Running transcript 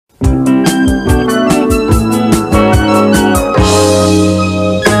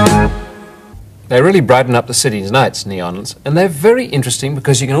They really brighten up the city's nights, neons, and they're very interesting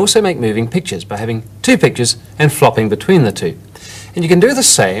because you can also make moving pictures by having two pictures and flopping between the two. And you can do the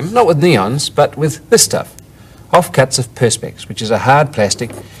same, not with neons, but with this stuff. Offcuts of Perspex, which is a hard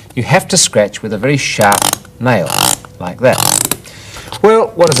plastic you have to scratch with a very sharp nail, like that. Well,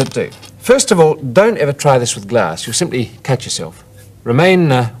 what does it do? First of all, don't ever try this with glass. You'll simply cut yourself. Remain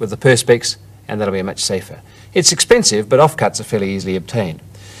with the Perspex, and that'll be much safer. It's expensive, but offcuts are fairly easily obtained.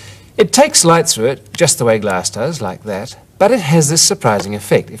 It takes light through it, just the way glass does, like that, but it has this surprising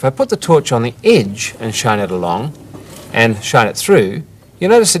effect. If I put the torch on the edge and shine it along, and shine it through, you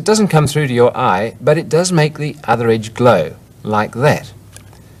notice it doesn't come through to your eye, but it does make the other edge glow, like that.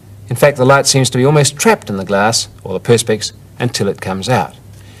 In fact, the light seems to be almost trapped in the glass, or the Perspex, until it comes out.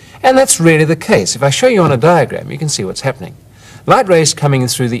 And that's really the case. If I show you on a diagram, you can see what's happening. Light rays coming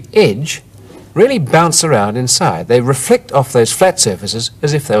through the edge really bounce around inside. They reflect off those flat surfaces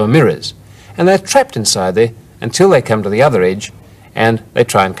as if they were mirrors. And they're trapped inside there until they come to the other edge and they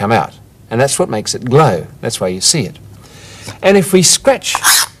try and come out. And that's what makes it glow. That's why you see it. And if we scratch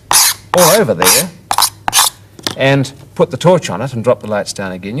all over there and put the torch on it and drop the lights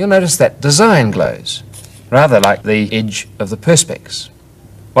down again, you'll notice that design glows, rather like the edge of the Perspex.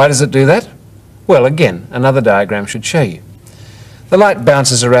 Why does it do that? Well, again, another diagram should show you. The light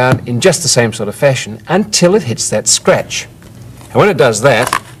bounces around in just the same sort of fashion until it hits that scratch. And when it does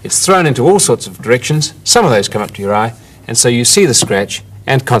that, it's thrown into all sorts of directions. Some of those come up to your eye, and so you see the scratch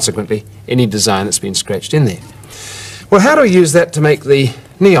and consequently any design that's been scratched in there. Well, how do we use that to make the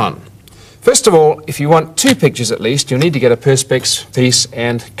neon? First of all, if you want two pictures at least, you'll need to get a Perspex piece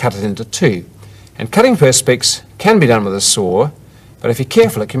and cut it into two. And cutting Perspex can be done with a saw, but if you're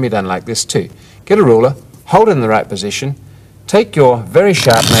careful, it can be done like this too. Get a ruler, hold it in the right position, take your very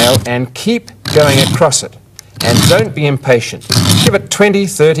sharp nail and keep going across it. And don't be impatient. Give it 20,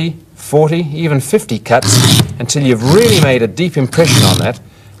 30, 40, even 50 cuts until you've really made a deep impression on that.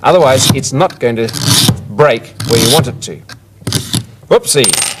 Otherwise, it's not going to break where you want it to.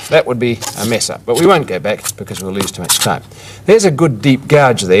 Whoopsie, that would be a mess up. But we won't go back because we'll lose too much time. There's a good deep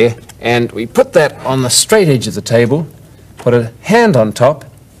gouge there, and we put that on the straight edge of the table, put a hand on top.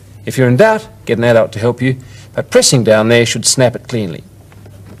 If you're in doubt, get an adult to help you. But pressing down there should snap it cleanly,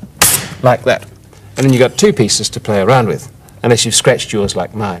 like that. And then you've got two pieces to play around with, unless you've scratched yours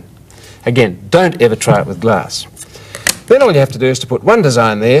like mine. Again, don't ever try it with glass. Then all you have to do is to put one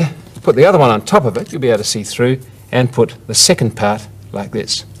design there, put the other one on top of it, you'll be able to see through, and put the second part like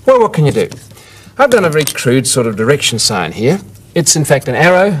this. Well, what can you do? I've done a very crude sort of direction sign here. It's in fact an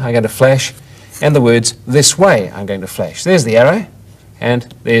arrow I'm going to flash, and the words "this way" I'm going to flash. There's the arrow, and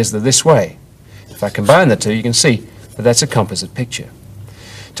there's the "this way." If I combine the two, you can see that that's a composite picture.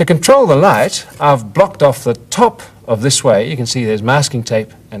 To control the light, I've blocked off the top of "this way." You can see there's masking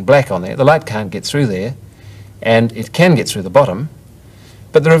tape and black on there. The light can't get through there, and it can get through the bottom.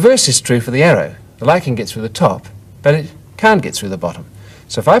 But the reverse is true for the arrow. The light can get through the top, but it can't get through the bottom.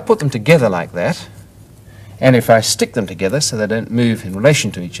 So if I put them together like that, and if I stick them together so they don't move in relation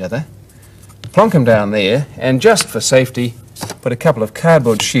to each other, plonk them down there, and just for safety, put a couple of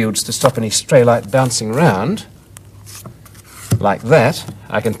cardboard shields to stop any stray light bouncing around, like that,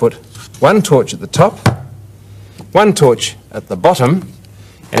 I can put one torch at the top, one torch at the bottom,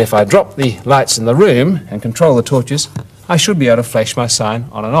 and if I drop the lights in the room and control the torches, I should be able to flash my sign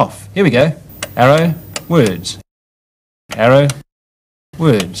on and off. Here we go. Arrow, words. Arrow,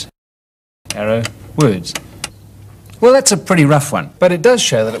 words. Arrow, words. Well, that's a pretty rough one, but it does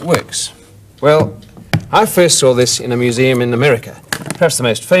show that it works. Well, I first saw this in a museum in America, perhaps the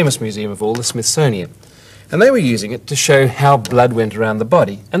most famous museum of all, the Smithsonian. And they were using it to show how blood went around the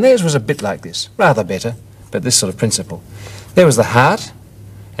body. And theirs was a bit like this, rather better, but this sort of principle. There was the heart,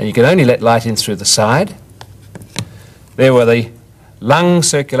 and you could only let light in through the side. There were the lung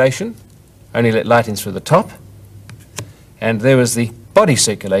circulation, only let light in through the top. And there was the body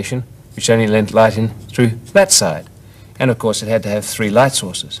circulation, which only let light in through that side. And of course it had to have 3 light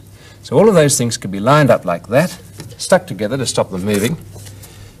sources. So all of those things could be lined up like that, stuck together to stop them moving,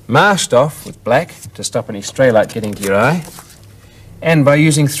 masked off with black to stop any stray light getting to your eye, and by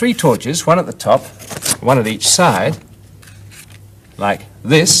using 3 torches, one at the top, one at each side, like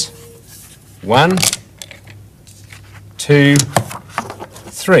this, 1, 2,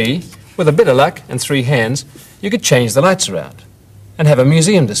 3, with a bit of luck and 3 hands, you could change the lights around and have a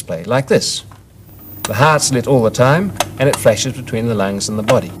museum display like this. The heart's lit all the time, and it flashes between the lungs and the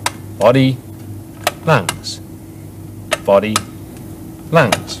body. Body, lungs, body,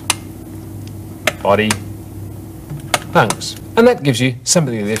 lungs, body, lungs. And that gives you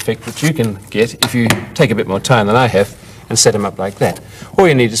something of the effect that you can get if you take a bit more time than I have and set them up like that. All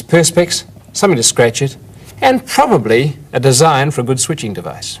you need is Perspex something to scratch it, and probably a design for a good switching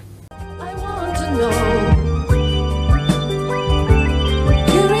device.